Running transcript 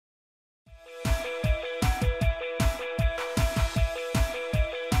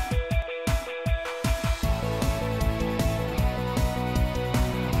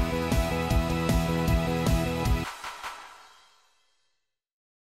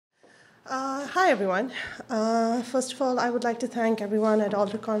Hi, everyone. First of all, I would like to thank everyone at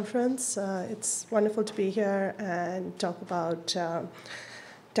Alterconf. It's wonderful to be here and talk about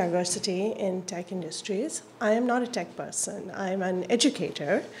diversity in tech industries. I am not a tech person. I'm an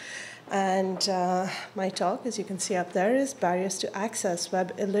educator. And my talk, as you can see up there, is Barriers to Access,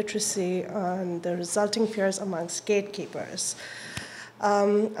 Web Illiteracy, and the Resulting Fears Amongst Gatekeepers.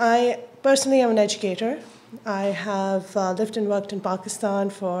 I personally am an educator. I have lived and worked in Pakistan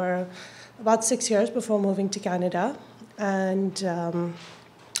for about 6 years before moving to Canada. And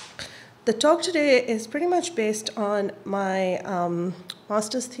the talk today is pretty much based on my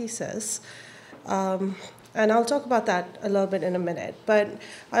master's thesis. And I'll talk about that a little bit in a minute. But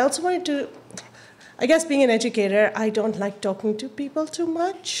I also wanted to, I guess being an educator, I don't like talking to people too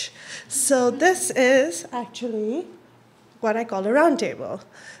much. So this is actually what I call a roundtable.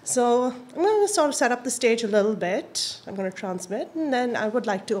 So I'm going to sort of set up the stage a little bit. I'm going to transmit, and then I would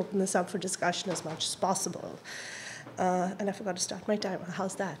like to open this up for discussion as much as possible. And I forgot to start my timer.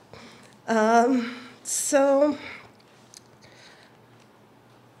 How's that? So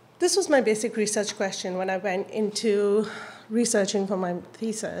this was my basic research question when I went into researching for my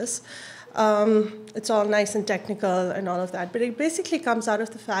thesis. It's all nice and technical and all of that, but it basically comes out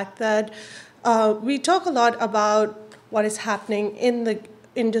of the fact that we talk a lot about what is happening in the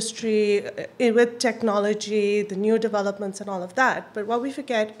industry with technology, the new developments and all of that. But what we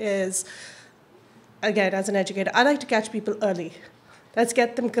forget is, again, as an educator, I like to catch people early. Let's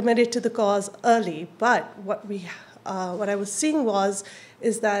get them committed to the cause early. But what I was seeing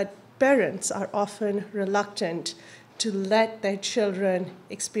is that parents are often reluctant to let their children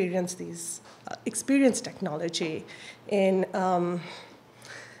experience technology in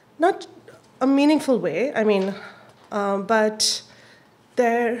not a meaningful way. I mean, but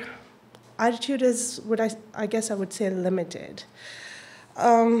their attitude is what I guess I would say limited.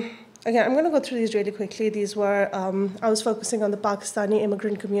 Again, I'm going to go through these really quickly. These were, I was focusing on the Pakistani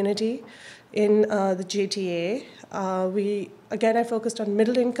immigrant community in the GTA. I focused on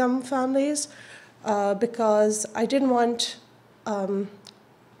middle-income families because I didn't want the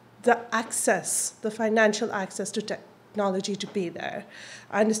financial access to technology to be there.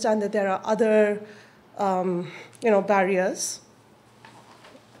 I understand that there are other barriers,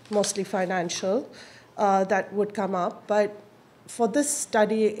 mostly financial, that would come up. But for this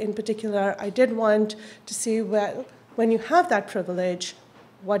study in particular, I did want to see, well, when you have that privilege,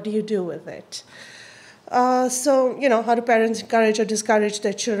 what do you do with it? How do parents encourage or discourage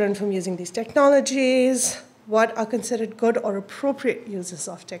their children from using these technologies? What are considered good or appropriate uses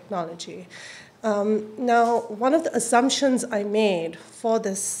of technology? Now, one of the assumptions I made for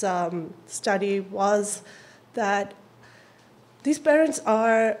this study was that these parents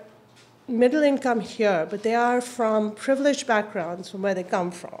are middle income here, but they are from privileged backgrounds from where they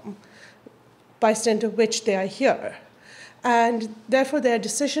come from, by extent of which they are here. And therefore, they're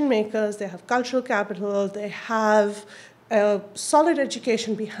decision makers, they have cultural capital, they have a solid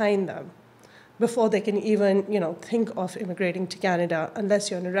education behind them before they can even think of immigrating to Canada, unless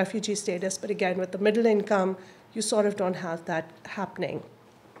you're in a refugee status. But again, with the middle income, you sort of don't have that happening.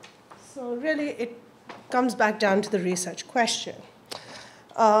 So really, it comes back down to the research question,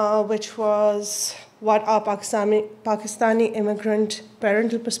 which was, what are Pakistani immigrant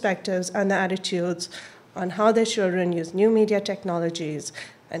parental perspectives and their attitudes on how their children use new media technologies,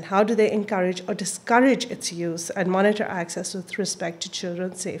 and how do they encourage or discourage its use and monitor access with respect to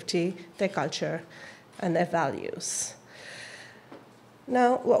children's safety, their culture, and their values.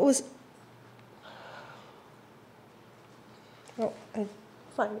 Now,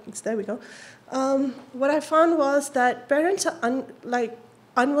 there we go. What I found was that parents are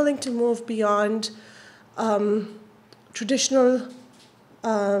unwilling to move beyond traditional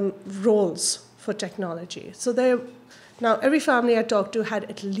roles for technology. So now every family I talked to had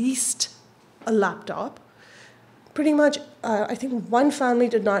at least a laptop. Pretty much, I think one family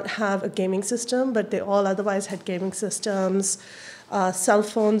did not have a gaming system, but they all otherwise had gaming systems, cell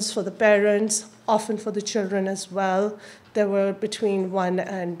phones for the parents, often for the children as well. There were between 1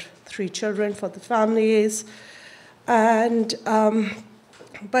 and 3 children for the families. And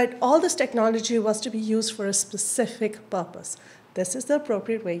but all this technology was to be used for a specific purpose. This is the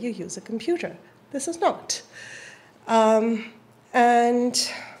appropriate way you use a computer. This is not. And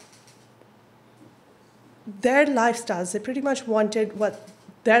their lifestyles, they pretty much wanted what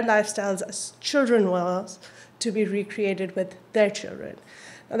their lifestyles as children was to be recreated with their children.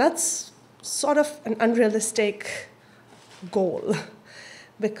 Now that's sort of an unrealistic goal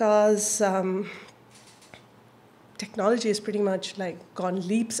because technology has pretty much gone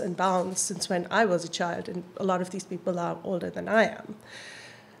leaps and bounds since when I was a child, and a lot of these people are older than I am.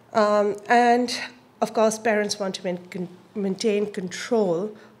 And of course, parents want to maintain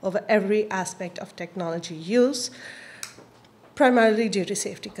control over every aspect of technology use, primarily due to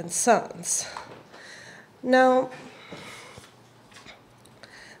safety concerns. Now,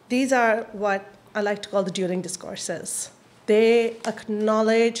 these are what I like to call the dueling discourses. They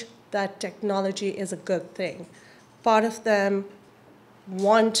acknowledge that technology is a good thing. Part of them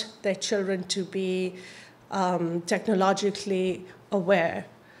want their children to be technologically aware.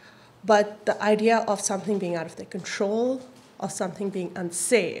 But the idea of something being out of their control, or something being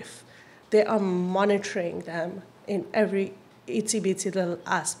unsafe, they are monitoring them in every itsy-bitsy little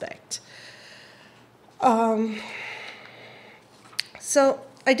aspect. So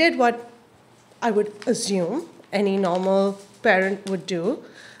I did what I would assume any normal parent would do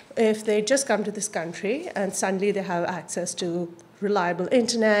if they just come to this country and suddenly they have access to reliable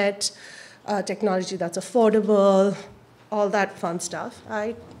internet, technology that's affordable, all that fun stuff.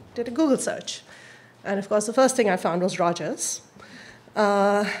 I did a Google search. And of course, the first thing I found was Rogers.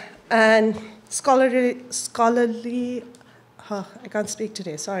 And scholarly, I can't speak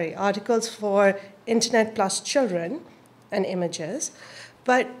today, sorry, articles for Internet plus children and images.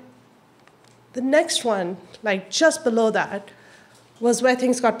 But the next one, like just below that, was where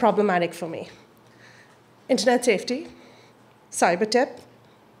things got problematic for me. Internet safety, cyber tip,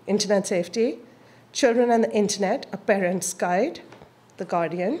 internet safety, children and the internet, a parent's guide, The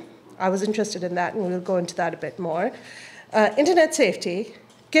Guardian. I was interested in that, and we'll go into that a bit more. Internet safety,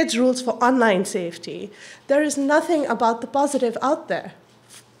 kids' rules for online safety. There is nothing about the positive out there.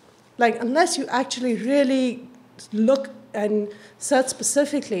 Like, unless you actually really look and search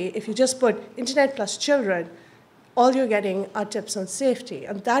specifically, if you just put internet plus children, all you're getting are tips on safety.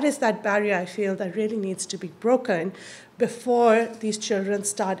 And that is that barrier I feel that really needs to be broken before these children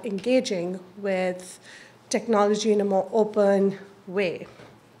start engaging with technology in a more open way.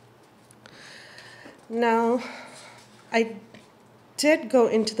 Now, I did go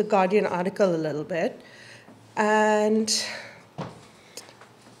into the Guardian article a little bit, and,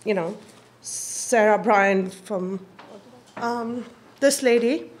 you know, Sarah Bryan from this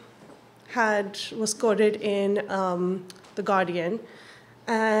lady was quoted in The Guardian,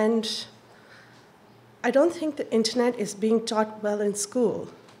 and I don't think the internet is being taught well in school.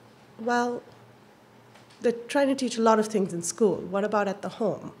 Well, they're trying to teach a lot of things in school. What about at the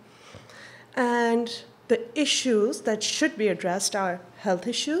home? And the issues that should be addressed are health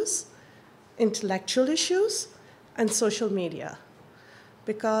issues, intellectual issues, and social media,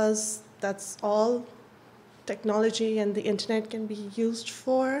 because that's all technology and the internet can be used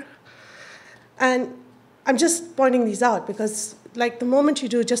for. And I'm just pointing these out because, like, the moment you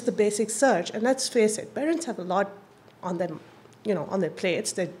do just the basic search, and let's face it, parents have a lot on them, you know, on their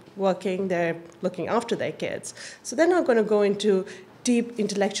plates. They're working, they're looking after their kids. So they're not going to go into deep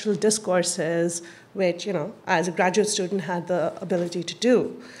intellectual discourses, which, you know, as a graduate student had the ability to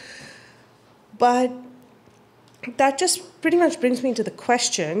do. But that just pretty much brings me to the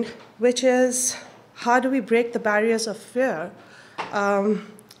question, which is, how do we break the barriers of fear,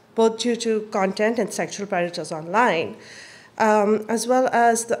 both due to content and sexual predators online, as well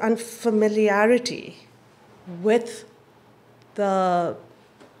as the unfamiliarity with the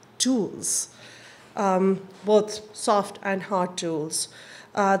tools, both soft and hard tools,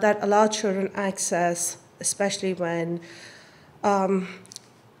 that allow children access, especially when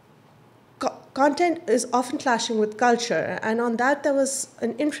content is often clashing with culture. And on that, there was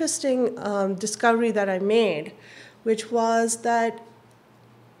an interesting discovery that I made, which was that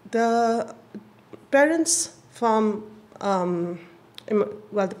the parents from,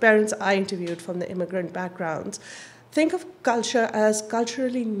 the parents I interviewed from the immigrant backgrounds, think of culture as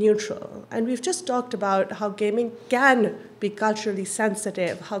culturally neutral. And we've just talked about how gaming can be culturally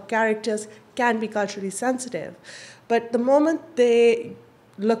sensitive, how characters can be culturally sensitive. But the moment they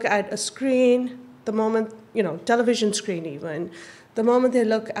look at a screen, the moment, you know, television screen even, the moment they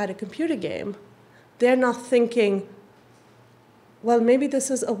look at a computer game, they're not thinking, well, maybe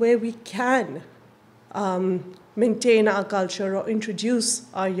this is a way we can maintain our culture or introduce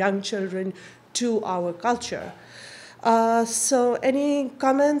our young children to our culture. So any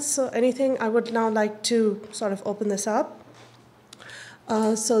comments or anything? I would now like to sort of open this up.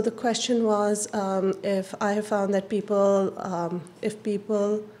 So the question was if I have found that if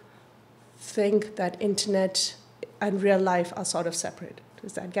people think that internet and real life are sort of separate.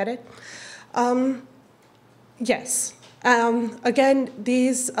 Does that get it? Yes. Again,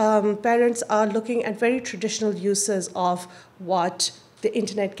 these parents are looking at very traditional uses of what the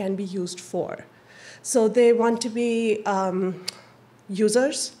internet can be used for. So they want to be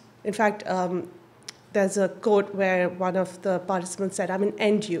users. In fact, there's a quote where one of the participants said, "I'm an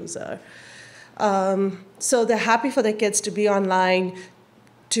end user." So they're happy for their kids to be online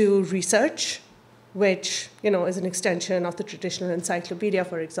to research, which is an extension of the traditional encyclopedia,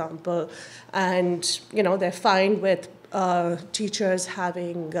 for example, and they're fine with teachers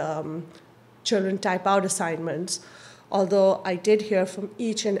having children type out assignments. Although I did hear from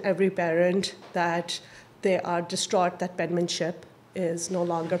each and every parent that they are distraught that penmanship is no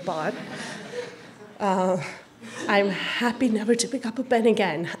longer part. I'm happy never to pick up a pen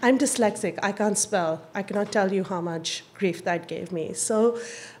again. I'm dyslexic. I can't spell. I cannot tell you how much grief that gave me. So,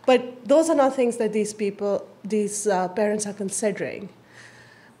 but those are not things that these parents are considering.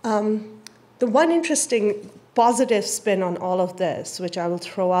 The one interesting positive spin on all of this, which I will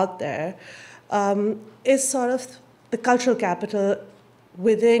throw out there, is sort of the cultural capital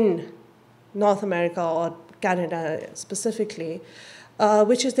within North America or Canada specifically,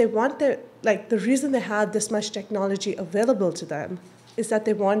 which is they want the reason they have this much technology available to them is that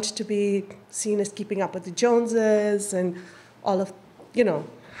they want to be seen as keeping up with the Joneses and all of,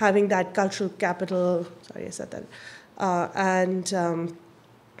 having that cultural capital, sorry I said that, and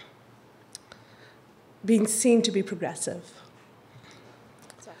being seen to be progressive.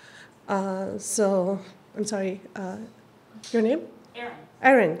 So, I'm sorry, your name? Erin.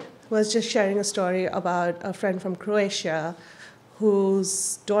 Erin was just sharing a story about a friend from Croatia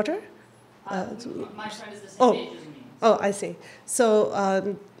whose daughter? My friend is the same age as me. Oh, I see. So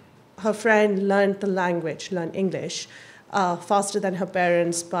her friend learned English, faster than her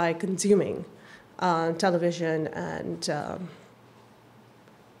parents by consuming television and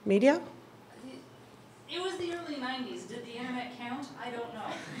media. It was the early 90s. Did the internet count? I don't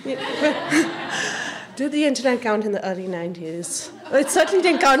know. Did the internet count in the early 90s? It certainly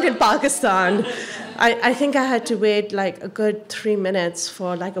didn't count in Pakistan. I think I had to wait like a good 3 minutes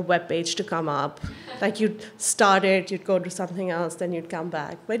for like a web page to come up. Like you'd start it, you'd go to something else, then you'd come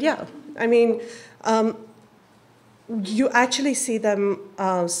back. But yeah, I mean, you actually see them,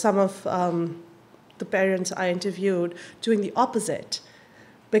 some of the parents I interviewed, doing the opposite,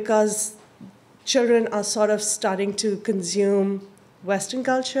 because children are sort of starting to consume Western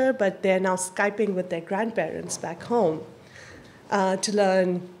culture, but they're now Skyping with their grandparents back home to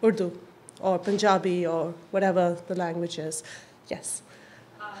learn Urdu or Punjabi or whatever the language is. Yes.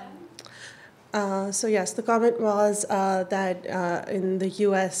 So yes, the comment was that in the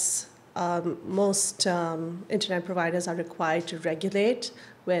US, most internet providers are required to regulate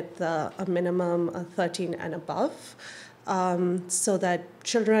with a minimum of 13 and above, so that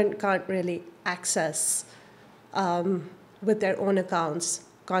children can't really access with their own accounts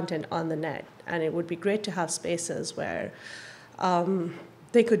content on the net. And it would be great to have spaces where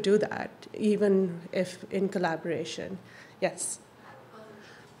they could do that, even if in collaboration. Yes.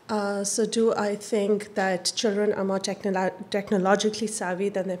 So do I think that children are more technologically savvy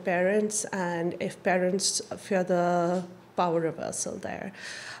than their parents, and if parents fear the power reversal there?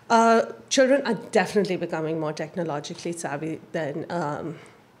 Children are definitely becoming more technologically savvy than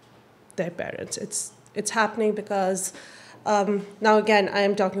their parents. It's happening because now again, I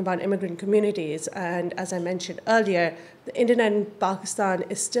am talking about immigrant communities, and as I mentioned earlier, the internet in Pakistan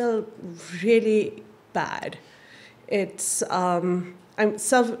is still really bad. It's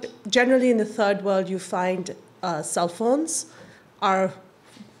generally in the third world, you find cell phones are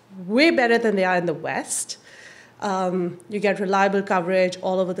way better than they are in the West. You get reliable coverage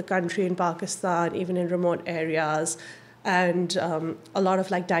all over the country in Pakistan, even in remote areas, and a lot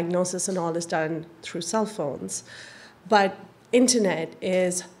of like diagnosis and all is done through cell phones. But internet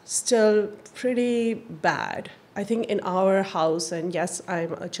is still pretty bad. I think in our house, and yes,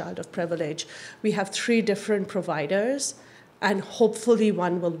 I'm a child of privilege, we have 3 different providers, and hopefully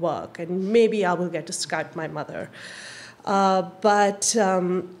one will work, and maybe I will get to Skype my mother.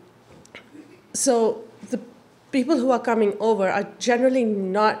 So the people who are coming over are generally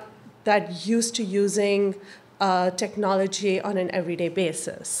not that used to using technology on an everyday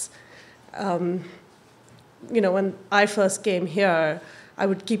basis. When I first came here, I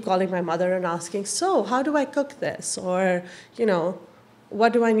would keep calling my mother and asking, so how do I cook this? Or,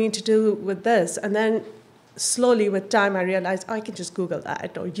 what do I need to do with this? And then slowly with time, I realized, I can just Google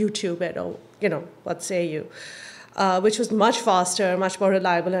that or YouTube it or, what say you? Which was much faster, much more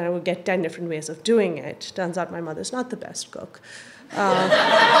reliable, and I would get 10 different ways of doing it. Turns out my mother's not the best cook.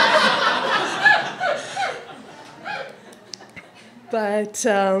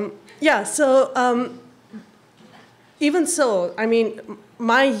 Even so, I mean,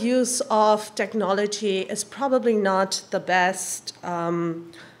 my use of technology is probably not the best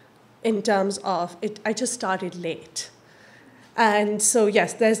in terms of it. I just started late. And so,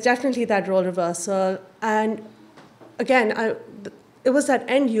 yes, there's definitely that role reversal. And again, it was that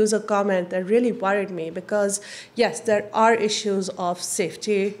end user comment that really worried me because, yes, there are issues of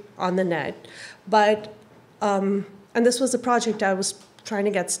safety on the net, but, and this was a project I was trying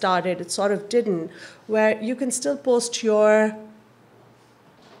to get started, it sort of didn't, where you can still post your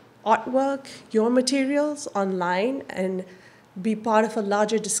artwork, your materials online and be part of a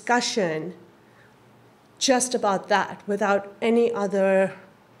larger discussion just about that without any other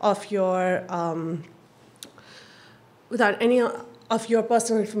of your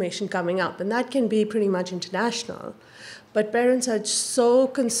personal information coming up. And that can be pretty much international. But parents are so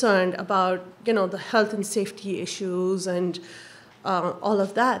concerned about, the health and safety issues and all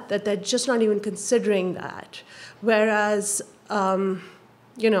of that, that they're just not even considering that. Whereas, with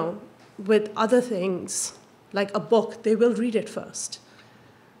other things, like a book, they will read it first.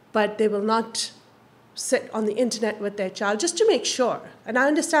 But they will not sit on the internet with their child just to make sure. And I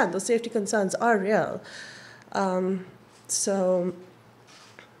understand those safety concerns are real. So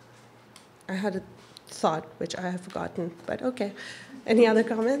I had a thought, which I have forgotten, but okay. Any other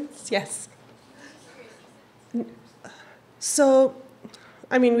comments? Yes. So,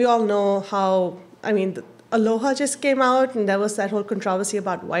 we all know how, Aloha just came out, and there was that whole controversy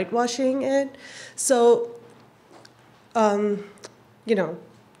about whitewashing it. So,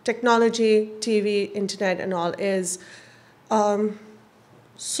 technology, TV, internet, and all is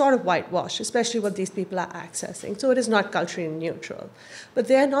sort of whitewashed, especially what these people are accessing. So it is not culturally neutral. But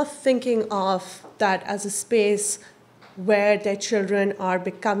they are not thinking of that as a space where their children are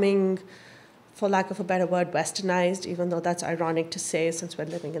becoming, for lack of a better word, westernized, even though that's ironic to say since we're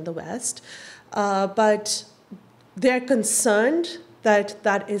living in the West. But they're concerned that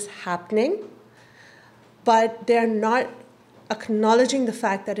that is happening, but they're not acknowledging the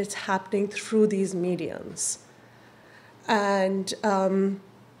fact that it's happening through these mediums. And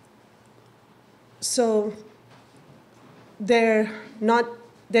so they're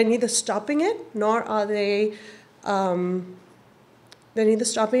neither stopping it, nor are they, they're neither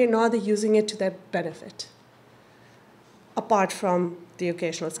stopping it, nor are they using it to their benefit, apart from the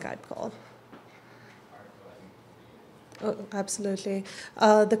occasional Skype call. Oh, absolutely.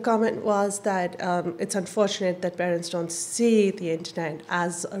 The comment was that it's unfortunate that parents don't see the internet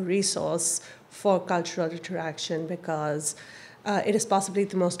as a resource for cultural interaction because it is possibly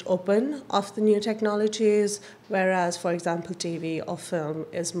the most open of the new technologies, whereas, for example, TV or film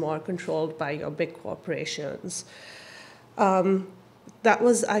is more controlled by your big corporations. That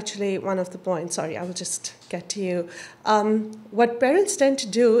was actually one of the points. Sorry, I will just get to you. What parents tend to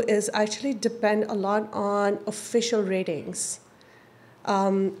do is actually depend a lot on official ratings.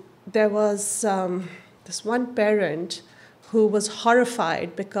 There was this one parent who was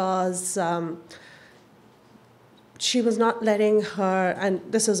horrified because she was not letting her, and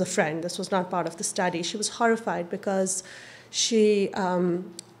this was a friend, this was not part of the study, she was horrified because she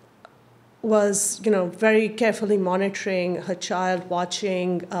was, very carefully monitoring her child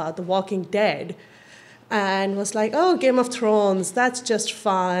watching The Walking Dead, and was like, oh, Game of Thrones, that's just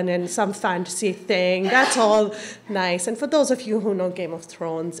fun and some fantasy thing, that's all nice. And for those of you who know Game of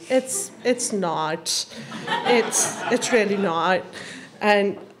Thrones, it's not. It's really not.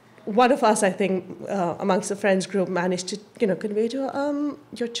 And one of us, I think, amongst the friends group managed to, convey to her,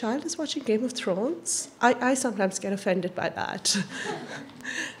 your child is watching Game of Thrones? I sometimes get offended by that.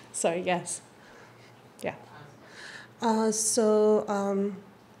 Sorry, yes. Yeah.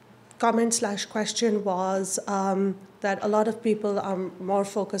 Comment/question was that a lot of people are more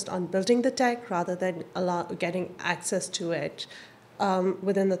focused on building the tech rather than getting access to it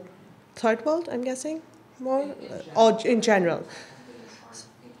within the third world, I'm guessing, more, or in general.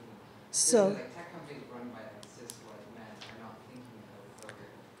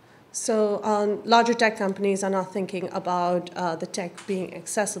 So larger tech companies are not thinking about the tech being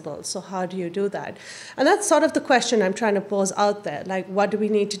accessible. So how do you do that? And that's sort of the question I'm trying to pose out there. Like, what do we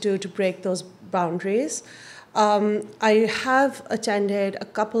need to do to break those boundaries? I have attended a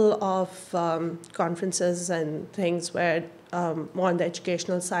couple of conferences and things where, more on the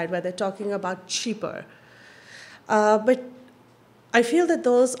educational side, where they're talking about cheaper. But I feel that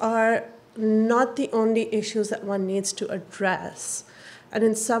those are not the only issues that one needs to address. And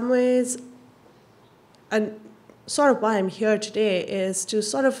in some ways, and sort of why I'm here today, is to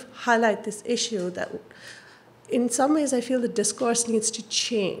sort of highlight this issue that in some ways I feel the discourse needs to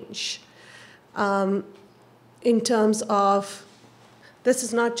change in terms of this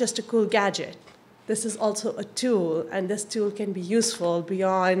is not just a cool gadget. This is also a tool, and this tool can be useful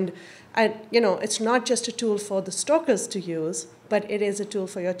beyond, and it's not just a tool for the stalkers to use, but it is a tool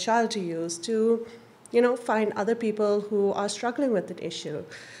for your child to use to find other people who are struggling with the issue.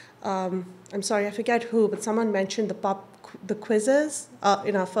 I'm sorry, I forget who, but someone mentioned the quizzes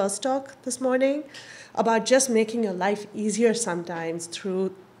in our first talk this morning about just making your life easier sometimes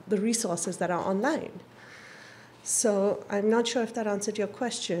through the resources that are online. So I'm not sure if that answered your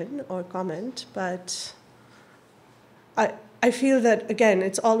question or comment, but I feel that, again,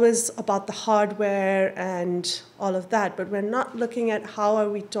 it's always about the hardware and all of that, but we're not looking at how are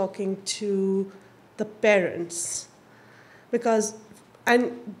we talking to the parents.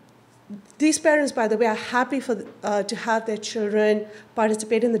 And these parents, by the way, are happy to have their children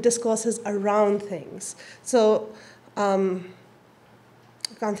participate in the discourses around things. So I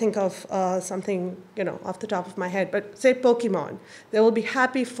can't think of something, off the top of my head, but say Pokemon. They will be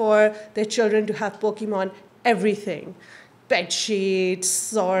happy for their children to have Pokemon everything, bed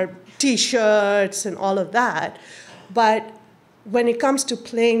sheets or T-shirts and all of that. But when it comes to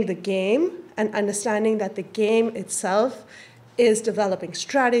playing the game and understanding that the game itself is developing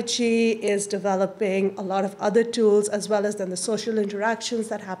strategy, is developing a lot of other tools, as well as then the social interactions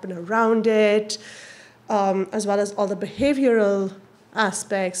that happen around it, as well as all the behavioral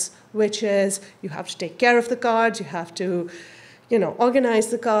aspects, which is you have to take care of the cards, you have to, organize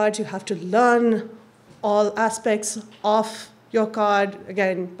the cards, you have to learn all aspects of your card,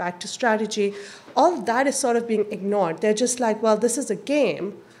 again, back to strategy. All of that is sort of being ignored. They're just like, well, this is a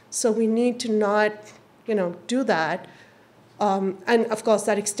game, so we need to not, do that. And of course,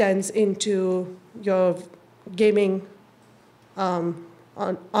 that extends into your gaming,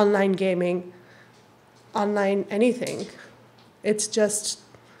 online gaming, online anything. It's just,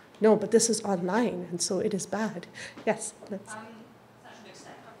 no, but this is online, and so it is bad. Yes?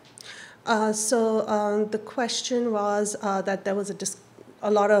 So the question was that there was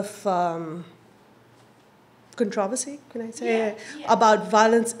a lot of controversy, can I say, about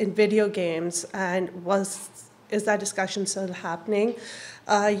violence in video games, and is that discussion still happening?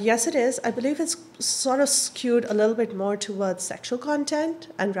 Yes, it is. I believe it's sort of skewed a little bit more towards sexual content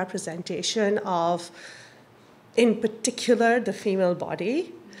and representation of, in particular, the female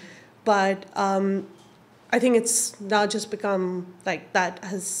body. But I think it's now just become like that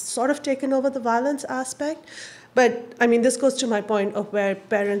has sort of taken over the violence aspect. But I mean, this goes to my point of where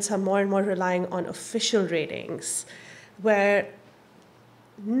parents are more and more relying on official ratings, where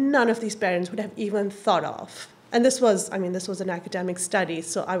none of these parents would have even thought of. And this was an academic study,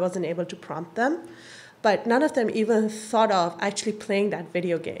 so I wasn't able to prompt them. But none of them even thought of actually playing that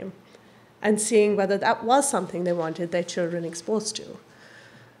video game and seeing whether that was something they wanted their children exposed to.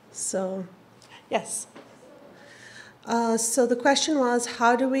 So, yes. So the question was,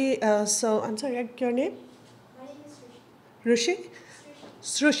 how do we, I'm sorry, your name? My name is Rushi?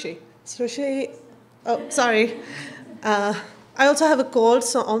 Srushi. Srushi, oh, sorry. I also have a cold,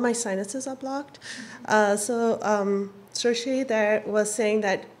 so all my sinuses are blocked. Srushi there was saying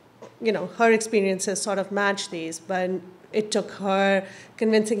that, her experiences sort of match these, but it took her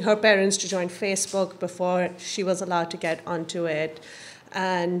convincing her parents to join Facebook before she was allowed to get onto it.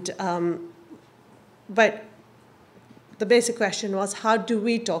 And, but the basic question was, how do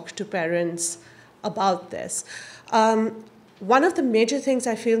we talk to parents about this? One of the major things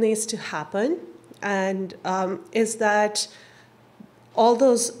I feel needs to happen is that all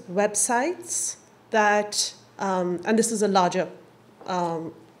those websites that, and this is a larger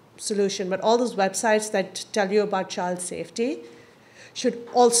solution, but all those websites that tell you about child safety should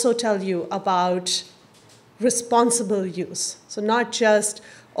also tell you about responsible use. So not just,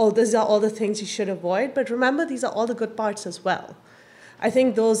 oh, these are all the things you should avoid, but remember, these are all the good parts as well. I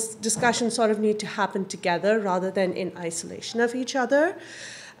think those discussions sort of need to happen together rather than in isolation of each other.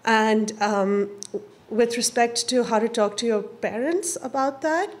 And with respect to how to talk to your parents about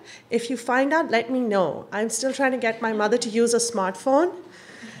that, if you find out, let me know. I'm still trying to get my mother to use a smartphone.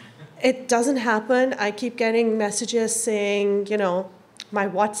 It doesn't happen. I keep getting messages saying, my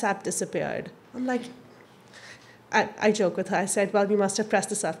WhatsApp disappeared. I'm like, I joke with her. I said, well, you must have pressed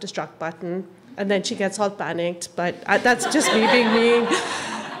the self-destruct button. And then she gets all panicked. But that's just me being me.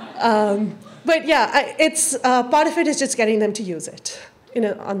 But yeah, it's part of it is just getting them to use it.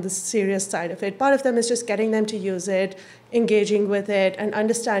 On the serious side of it. Part of them is just getting them to use it, engaging with it, and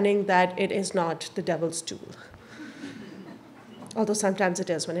understanding that it is not the devil's tool. Although sometimes it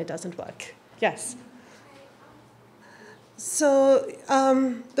is when it doesn't work. Yes? So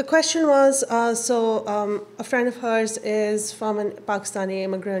the question was, a friend of hers is from a Pakistani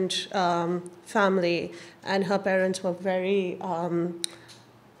immigrant family, and her parents were very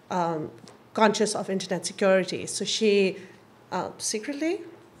conscious of internet security. So she secretly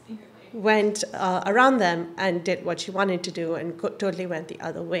went around them and did what she wanted to do and totally went the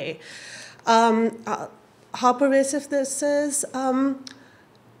other way. How pervasive this is?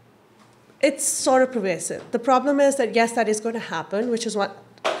 It's sort of pervasive. The problem is that, yes, that is going to happen, which is what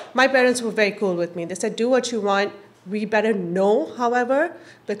my parents were very cool with me. They said, do what you want. We better know, however,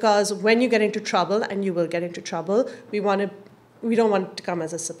 because when you get into trouble, and you will get into trouble, we don't want it to come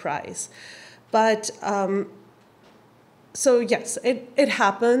as a surprise. But so yes, it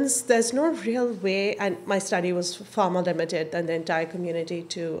happens. There's no real way, and my study was far more limited than the entire community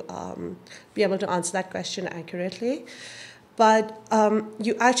to be able to answer that question accurately. But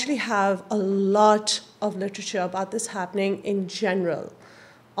you actually have a lot of literature about this happening in general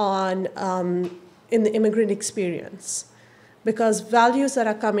in the immigrant experience, because values that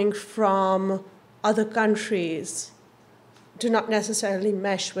are coming from other countries do not necessarily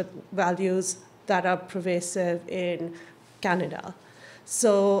mesh with values that are pervasive in Canada.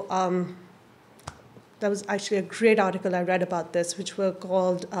 So there was actually a great article I read about this, which were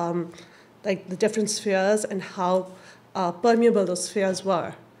called like the different spheres and how permeable those spheres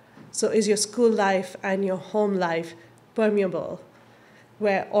were. So is your school life and your home life permeable?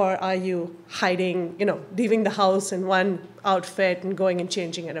 Or are you hiding, leaving the house in one outfit and going and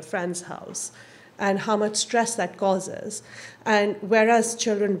changing at a friend's house? And how much stress that causes. And whereas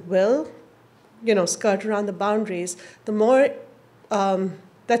children will, skirt around the boundaries, the more,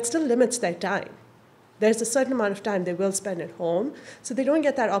 that still limits their time. There's a certain amount of time they will spend at home, so they don't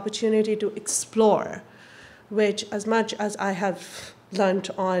get that opportunity to explore, which, as much as I have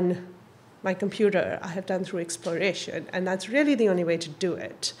learned on my computer, I have done through exploration, and that's really the only way to do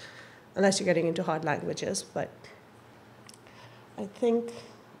it, unless you're getting into hard languages. But I think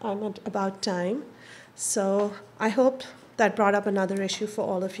I'm at about time. So I hope that brought up another issue for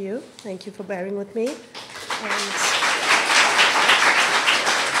all of you. Thank you for bearing with me. And